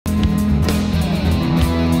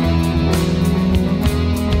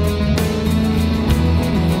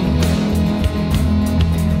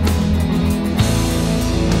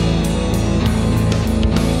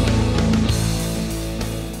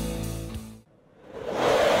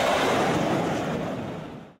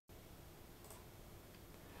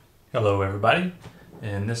Hello everybody.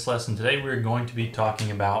 In this lesson today we're going to be talking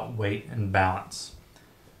about weight and balance.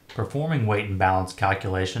 Performing weight and balance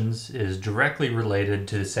calculations is directly related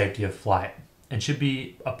to the safety of flight and should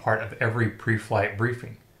be a part of every pre-flight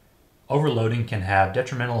briefing. Overloading can have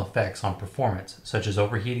detrimental effects on performance, such as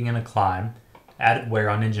overheating in a climb, added wear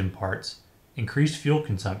on engine parts, increased fuel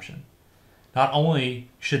consumption. Not only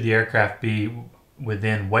should the aircraft be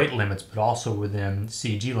within weight limits but also within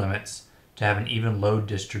CG limits to have an even load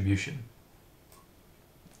distribution.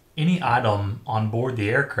 Any item on board the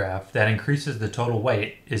aircraft that increases the total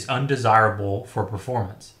weight is undesirable for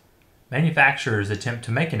performance. Manufacturers attempt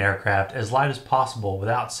to make an aircraft as light as possible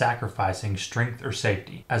without sacrificing strength or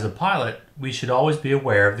safety. As a pilot, we should always be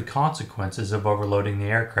aware of the consequences of overloading the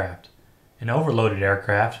aircraft. An overloaded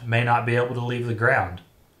aircraft may not be able to leave the ground,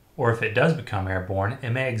 or if it does become airborne,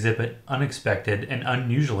 it may exhibit unexpected and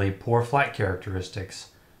unusually poor flight characteristics.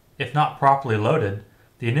 If not properly loaded,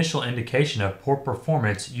 the initial indication of poor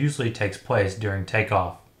performance usually takes place during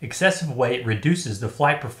takeoff. Excessive weight reduces the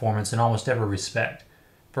flight performance in almost every respect.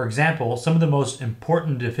 For example, some of the most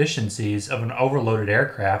important deficiencies of an overloaded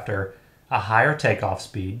aircraft are a higher takeoff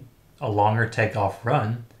speed, a longer takeoff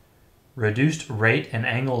run, reduced rate and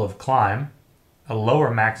angle of climb, a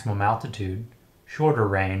lower maximum altitude, shorter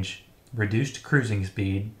range, reduced cruising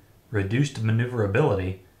speed, reduced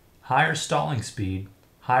maneuverability, higher stalling speed,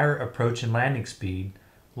 higher approach and landing speed,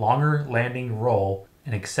 longer landing roll,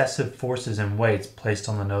 and excessive forces and weights placed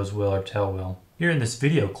on the nose wheel or tail wheel. Here in this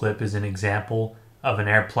video clip is an example of an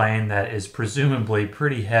airplane that is presumably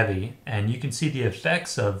pretty heavy, and you can see the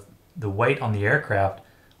effects of the weight on the aircraft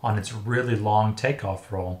on its really long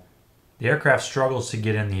takeoff roll. The aircraft struggles to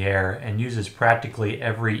get in the air and uses practically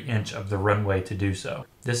every inch of the runway to do so.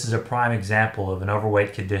 This is a prime example of an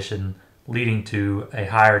overweight condition leading to a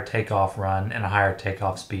higher takeoff run and a higher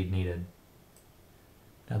takeoff speed needed.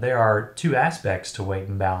 Now there are two aspects to weight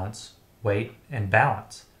and balance: weight and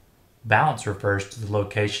balance. Balance refers to the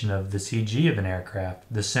location of the CG of an aircraft,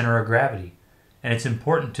 the center of gravity, and it's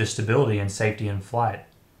important to stability and safety in flight.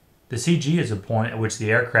 The CG is a point at which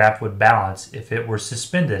the aircraft would balance if it were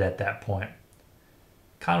suspended at that point.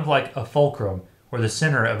 Kind of like a fulcrum or the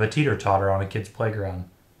center of a teeter-totter on a kid's playground.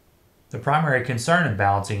 The primary concern in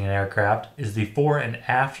balancing an aircraft is the fore and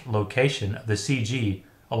aft location of the CG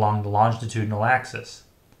along the longitudinal axis.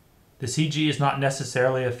 The CG is not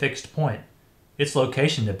necessarily a fixed point. Its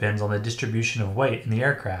location depends on the distribution of weight in the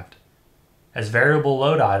aircraft. As variable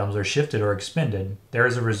load items are shifted or expended, there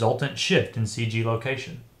is a resultant shift in CG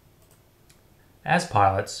location. As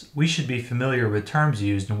pilots, we should be familiar with terms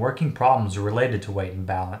used in working problems related to weight and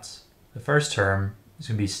balance. The first term is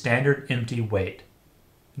going to be standard empty weight.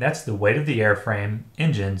 That's the weight of the airframe,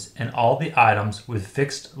 engines, and all the items with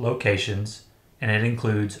fixed locations, and it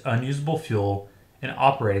includes unusable fuel and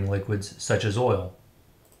operating liquids such as oil.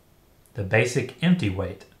 The basic empty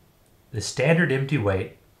weight. The standard empty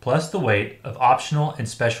weight plus the weight of optional and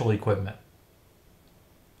special equipment.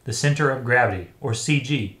 The center of gravity, or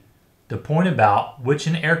CG, the point about which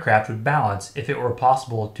an aircraft would balance if it were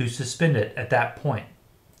possible to suspend it at that point.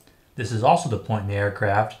 This is also the point in the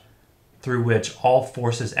aircraft through which all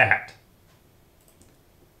forces act.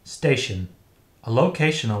 Station, a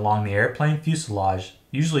location along the airplane fuselage,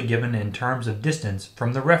 usually given in terms of distance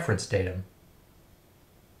from the reference datum.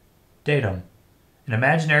 Datum, an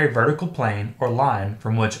imaginary vertical plane or line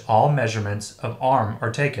from which all measurements of arm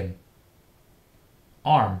are taken.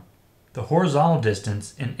 Arm, the horizontal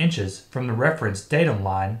distance in inches from the reference datum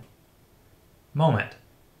line. Moment,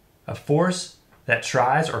 a force that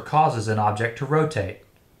tries or causes an object to rotate.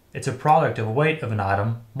 It's a product of weight of an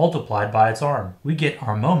item multiplied by its arm. We get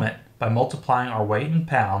our moment by multiplying our weight in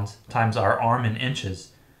pounds times our arm in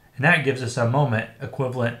inches, and that gives us a moment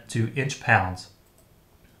equivalent to inch-pounds.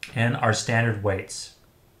 And our standard weights: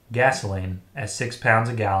 gasoline at 6 pounds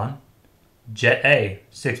a gallon, Jet A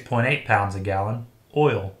 6.8 pounds a gallon,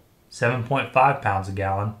 oil 7.5 pounds a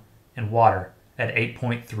gallon, and water at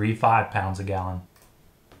 8.35 pounds a gallon.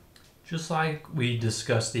 Just like we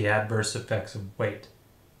discussed the adverse effects of weight,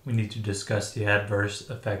 we need to discuss the adverse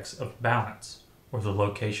effects of balance, or the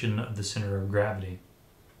location of the center of gravity.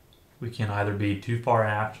 We can either be too far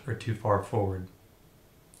aft or too far forward.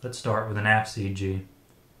 Let's start with an aft CG.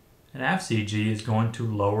 An aft CG is going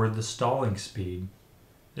to lower the stalling speed.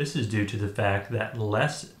 This is due to the fact that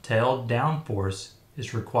less tail downforce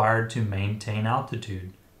is required to maintain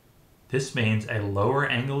altitude. This means a lower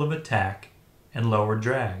angle of attack and lower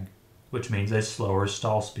drag, which means a slower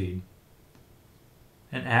stall speed.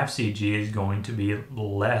 An aft CG is going to be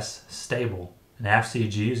less stable. An aft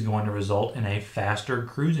CG is going to result in a faster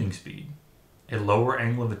cruising speed. A lower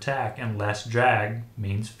angle of attack and less drag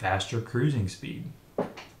means faster cruising speed.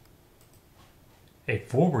 A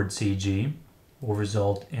forward CG will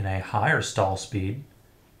result in a higher stall speed.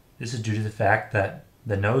 This is due to the fact that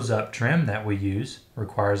the nose-up trim that we use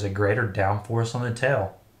requires a greater downforce on the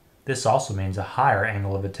tail. This also means a higher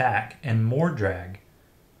angle of attack and more drag.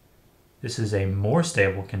 This is a more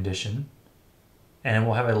stable condition, and it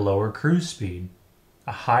will have a lower cruise speed.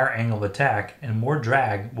 A higher angle of attack and more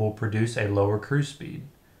drag will produce a lower cruise speed.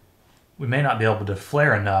 We may not be able to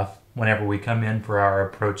flare enough whenever we come in for our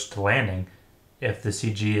approach to landing if the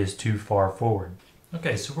CG is too far forward.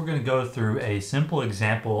 Okay, so we're going to go through a simple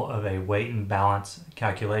example of a weight and balance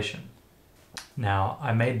calculation. Now,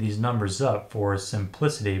 I made these numbers up for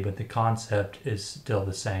simplicity, but the concept is still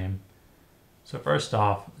the same. So first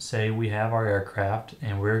off, say we have our aircraft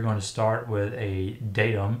and we're going to start with a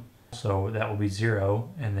datum. So that will be 0,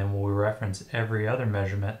 and then we'll reference every other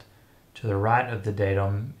measurement to the right of the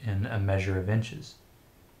datum in a measure of inches.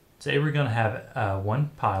 Say we're going to have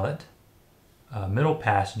one pilot, a middle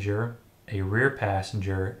passenger, a rear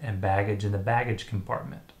passenger, and baggage in the baggage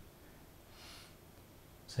compartment.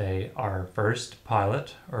 Say our first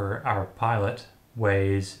pilot, or our pilot,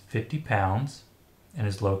 weighs 50 pounds and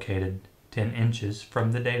is located 10 inches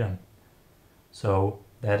from the datum. So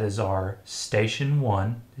that is our station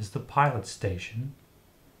 1 is the pilot station.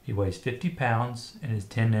 He weighs 50 pounds and is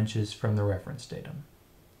 10 inches from the reference datum.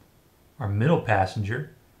 Our middle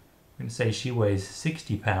passenger, we're going to say she weighs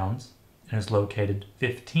 60 pounds and is located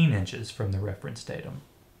 15 inches from the reference datum.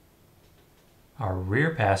 Our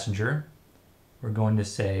rear passenger, we're going to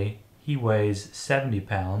say he weighs 70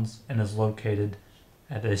 pounds and is located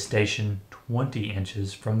at a station 20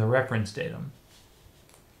 inches from the reference datum.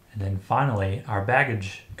 And then finally, our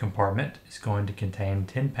baggage compartment is going to contain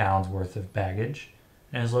 10 pounds worth of baggage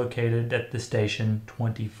and is located at the station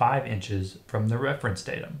 25 inches from the reference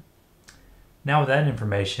datum. Now with that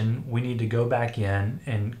information, we need to go back in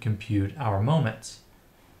and compute our moments.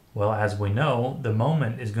 Well, as we know, the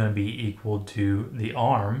moment is going to be equal to the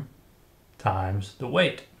arm times the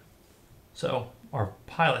weight. So our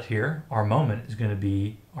pilot here, our moment is going to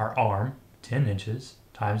be our arm, 10 inches,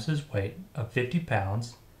 times his weight of 50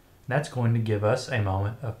 pounds. That's going to give us a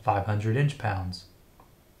moment of 500 inch-pounds.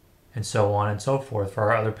 And so on and so forth for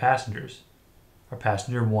our other passengers. Our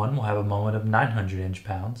passenger 1 will have a moment of 900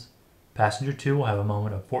 inch-pounds. Passenger 2 will have a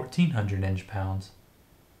moment of 1400 inch-pounds.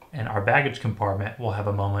 And our baggage compartment will have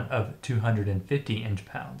a moment of 250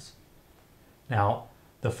 inch-pounds. Now,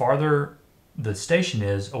 the farther the station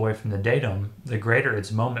is away from the datum, the greater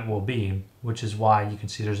its moment will be, which is why you can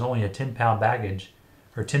see there's only a 10-pound baggage,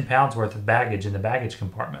 or 10 pounds worth of baggage in the baggage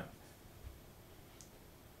compartment.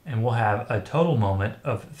 And we'll have a total moment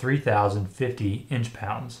of 3,050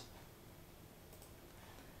 inch-pounds.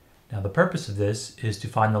 Now the purpose of this is to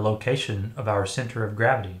find the location of our center of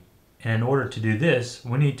gravity. And in order to do this,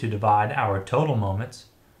 we need to divide our total moments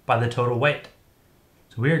by the total weight.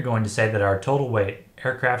 So we are going to say that our total weight,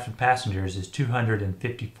 aircraft and passengers, is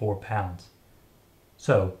 254 pounds.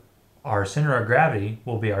 So our center of gravity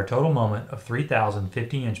will be our total moment of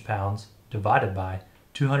 3,050 inch-pounds divided by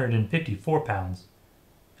 254 pounds.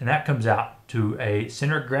 And that comes out to a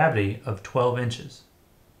center of gravity of 12 inches.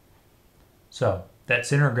 So that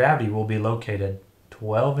center of gravity will be located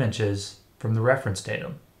 12 inches from the reference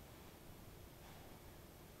datum.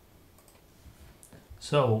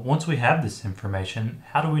 So once we have this information,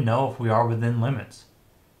 how do we know if we are within limits?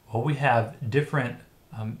 Well, we have different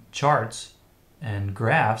charts and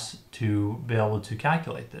graphs to be able to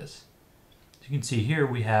calculate this. As you can see here,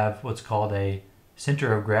 we have what's called a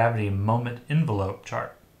center of gravity moment envelope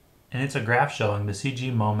chart. And it's a graph showing the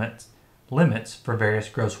CG moment limits for various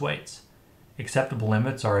gross weights. Acceptable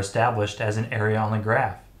limits are established as an area on the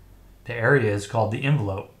graph. The area is called the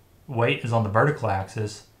envelope. Weight is on the vertical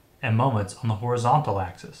axis and moments on the horizontal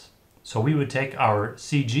axis. So we would take our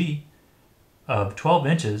CG of 12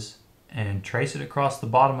 inches and trace it across the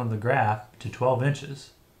bottom of the graph to 12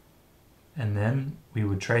 inches. And then we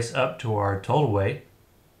would trace up to our total weight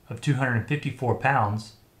of 254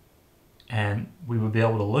 pounds, and we would be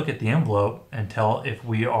able to look at the envelope and tell if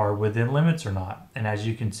we are within limits or not. And as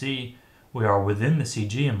you can see, we are within the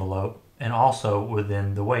CG envelope and also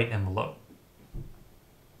within the weight envelope.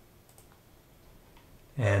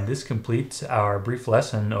 And this completes our brief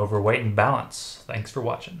lesson over weight and balance. Thanks for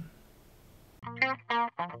watching.